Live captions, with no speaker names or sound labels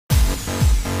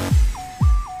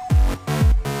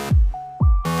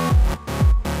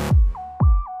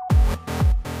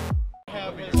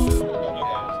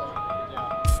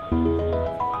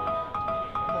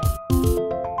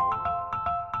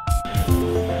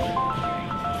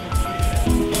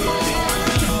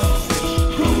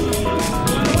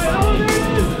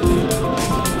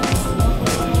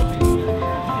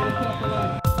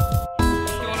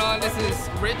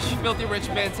Filthie Rich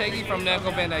Bantegui from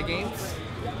Namco Bandai Games.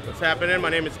 What's happening?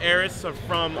 My name is Aris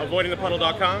from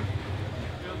avoidingthepuddle.com.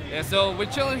 Yeah, so we're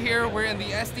chilling here. We're in the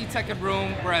SD Tekken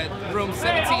room. We're at room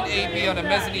 17AB on the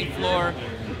mezzanine floor.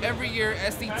 Every year,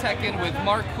 SD Tekken with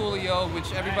Mark Coolio,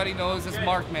 which everybody knows as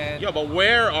Markman. Yo, but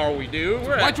where are we, dude?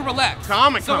 Why don't you relax?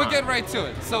 Comic-Con. So we'll get right to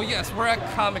it. So yes, we're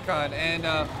at Comic-Con, and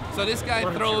so this guy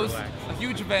throws a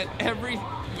huge event every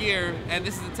year, and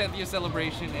this is the 10th year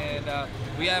celebration, and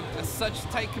we have such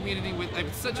tight community with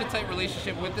such a tight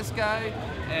relationship with this guy,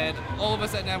 and all of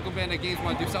us at Namco Bandai Games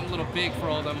want to do something a little big for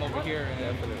all of them over here.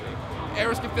 And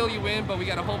Aris can fill you in, but we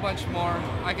got a whole bunch more.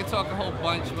 I can talk a whole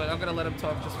bunch, but I'm gonna let him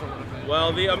talk just for a little bit.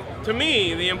 Well, to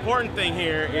me, the important thing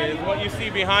here is what you see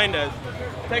behind us.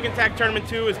 Tekken Tag Tournament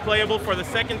 2 is playable for the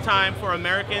second time for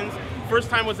Americans. First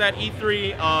time was at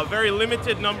E3. Very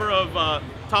limited number of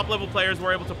top-level players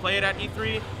were able to play it at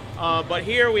E3. But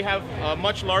here we have a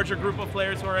much larger group of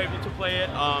players who are able to play it.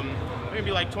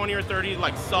 Maybe like 20 or 30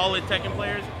 like solid Tekken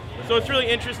players. So it's really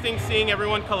interesting seeing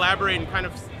everyone collaborate and kind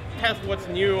of test what's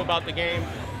new about the game.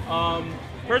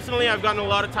 Personally, I've gotten a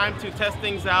lot of time to test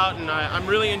things out, and I'm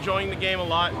really enjoying the game a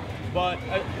lot. But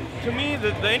to me,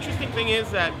 the interesting thing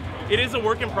is that it is a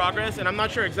work in progress, and I'm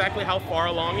not sure exactly how far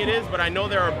along it is, but I know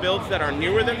there are builds that are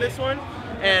newer than this one.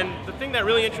 And the thing that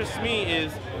really interests me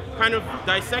is kind of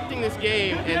dissecting this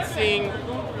game and seeing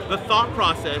the thought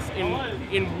process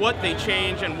in what they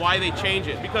change and why they change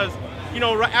it. Because, you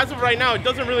know, as of right now, it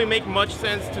doesn't really make much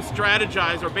sense to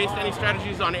strategize or base any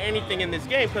strategies on anything in this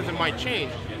game because it might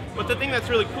change. But the thing that's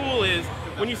really cool is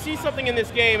when you see something in this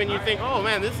game and you think, oh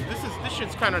man, this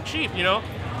shit's kind of cheap, you know?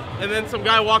 And then some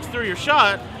guy walks through your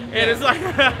shot and it's like...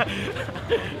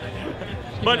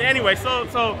 But anyway,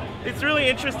 so it's really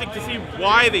interesting to see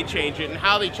why they change it and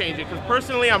how they change it. Because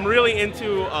personally, I'm really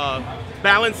into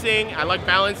balancing. I like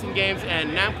balancing games,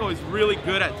 and Namco is really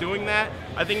good at doing that.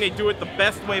 I think they do it the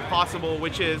best way possible,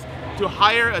 which is to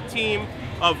hire a team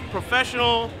of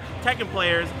professional Tekken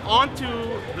players onto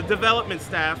the development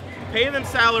staff, pay them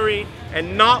salary,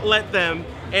 and not let them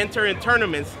enter in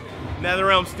tournaments,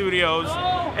 NetherRealm Studios,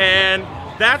 and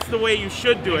that's the way you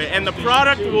should do it. And the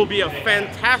product will be a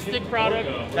fantastic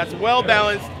product that's well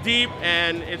balanced, deep,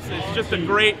 and it's just a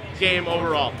great game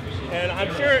overall. And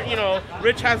I'm sure, you know,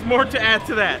 Rich has more to add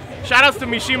to that. Shoutouts to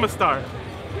Mishima Star.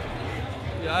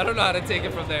 Yeah, I don't know how to take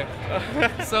it from there.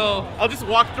 So I'll just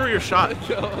walk through your shot.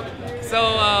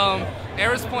 So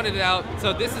Aris pointed it out.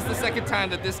 So this is the second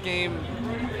time that this game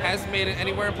has made it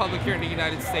anywhere in public here in the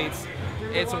United States.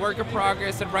 It's a work in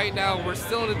progress, and right now we're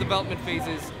still in the development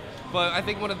phases. But I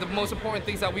think one of the most important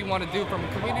things that we want to do from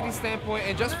a community standpoint,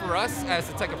 and just for us as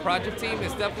the Tekken Project team,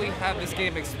 is definitely have this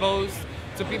game exposed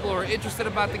to people who are interested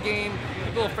about the game,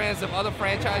 people who are fans of other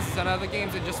franchises and other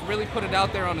games, and just really put it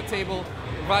out there on the table,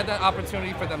 provide that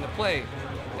opportunity for them to play.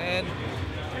 And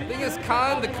the thing is,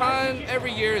 the con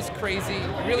every year is crazy.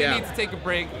 You really need to take a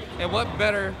break, and what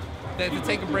better than to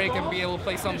take a break and be able to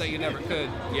play something that you never could.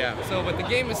 Yeah. So, but the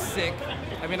game is sick.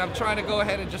 I mean, I'm trying to go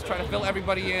ahead and just try to fill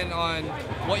everybody in on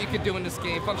what you can do in this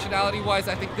game. Functionality-wise,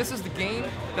 I think this is the game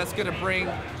that's going to bring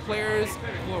players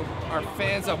who are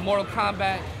fans of Mortal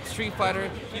Kombat, Street Fighter.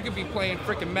 You could be playing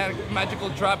freaking Magical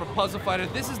Drop or Puzzle Fighter.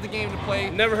 This is the game to play.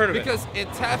 Never heard of it. Because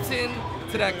it taps in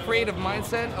to that creative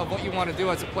mindset of what you want to do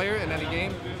as a player in any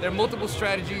game. There are multiple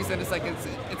strategies, and it's like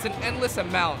it's an endless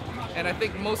amount. And I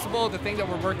think most of all, the thing that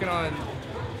we're working on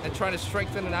and trying to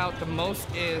strengthen it out the most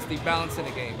is the balance in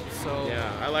the game. So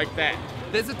yeah, I like that.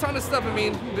 There's a ton of stuff. I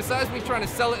mean, besides me trying to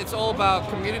sell it, it's all about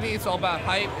community, it's all about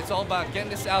hype, it's all about getting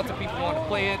this out to people who want to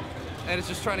play it, and it's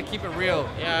just trying to keep it real.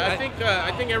 Yeah,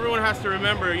 I think everyone has to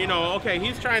remember, you know, okay,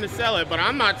 he's trying to sell it, but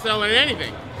I'm not selling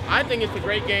anything. I think it's a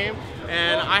great game,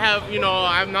 and I have, you know,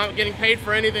 I'm not getting paid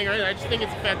for anything. I just think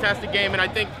it's a fantastic game, and I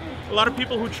think a lot of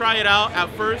people who try it out at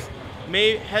first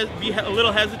may be a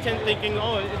little hesitant, thinking,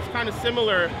 oh, it's kind of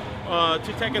similar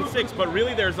to Tekken 6, but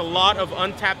really there's a lot of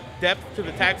untapped depth to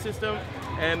the tag system,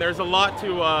 and there's a lot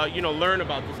to you know, learn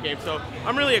about this game. So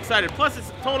I'm really excited. Plus,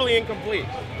 it's totally incomplete,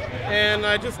 and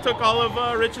I just took all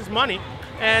of Rich's money.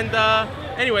 And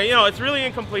anyway, you know, it's really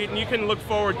incomplete, and you can look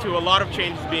forward to a lot of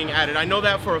changes being added. I know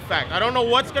that for a fact. I don't know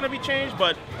what's going to be changed,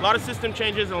 but a lot of system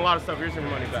changes and a lot of stuff. Here's your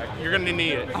money back. You're going to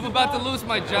need it. I'm about to lose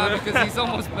my job because he's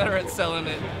almost better at selling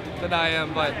it than I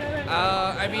am. But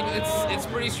I mean, it's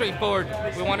pretty straightforward.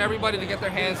 We want everybody to get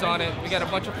their hands on it. We got a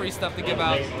bunch of free stuff to give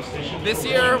out. This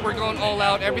year, we're going all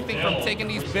out. Everything from taking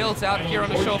these builds out here on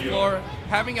the show floor,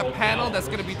 having a panel that's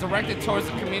going to be directed towards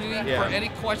the community for any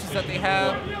questions that they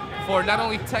have for not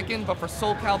only Tekken, but for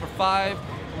Soul Calibur 5.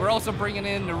 We're also bringing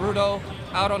in Naruto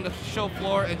out on the show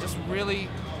floor and just really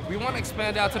we want to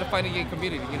expand out to the fighting game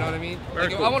community. You know what I mean? Very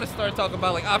Like, cool. I want to start talking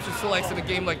about like option selects in a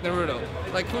game like Naruto.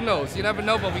 Like who knows? You never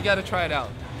know, but we got to try it out.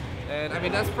 And I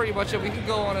mean that's pretty much it. We can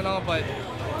go on and on, but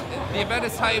the event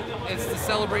is hype. It's to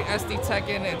celebrate SD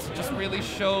Tekken and to just really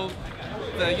show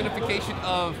the unification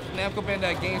of Namco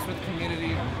Bandai games with the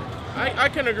community. I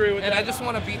can agree with that. And I just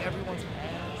want to beat everyone's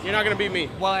ass. You're not going to beat me.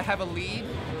 While I have a lead,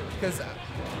 because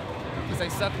I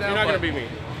suck now. You're not going to beat me.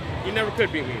 You never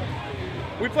could beat me.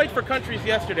 We played for countries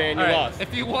yesterday and you lost.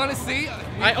 If you want to see,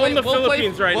 I own the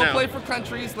Philippines right now. We'll play for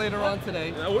countries later on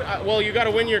today. Well, you got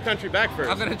to win your country back first.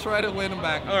 I'm going to try to win them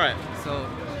back. All right. So.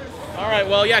 All right,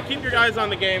 well, yeah, keep your eyes on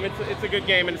the game. It's a good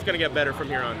game, and it's going to get better from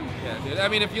here on. Yeah, dude. I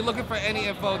mean, if you're looking for any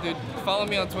info, dude, follow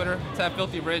me on Twitter. It's at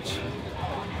Filthie Rich.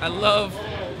 I love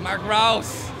Mark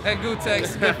Rouse and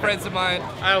Gootecks, good friends of mine.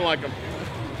 I don't like them.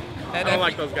 And I don't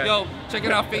like those guys. Yo, check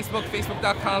it out, Facebook,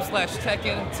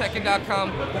 facebook.com/Tekken,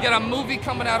 Tekken.com. We got a movie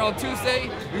coming out on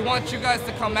Tuesday. We want you guys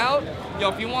to come out. Yo,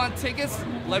 if you want tickets,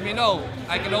 let me know.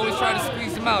 I can always try to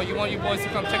squeeze them out. You want you boys to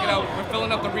come check it out. We're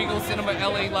filling up the Regal Cinema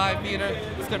LA Live Theater.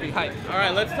 It's going to be hype. All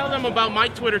right, let's tell them about my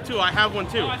Twitter, too. I have one,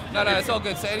 too. No, it's all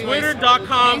good. So anyways,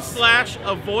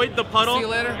 Twitter.com/avoidthepuddle. See you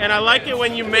later. And I like it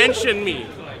when you mention me.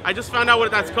 I just found out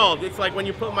what that's called. It's like when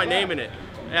you put my name in it.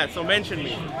 Yeah, so mention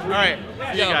me. All right,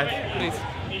 see you guys. Peace.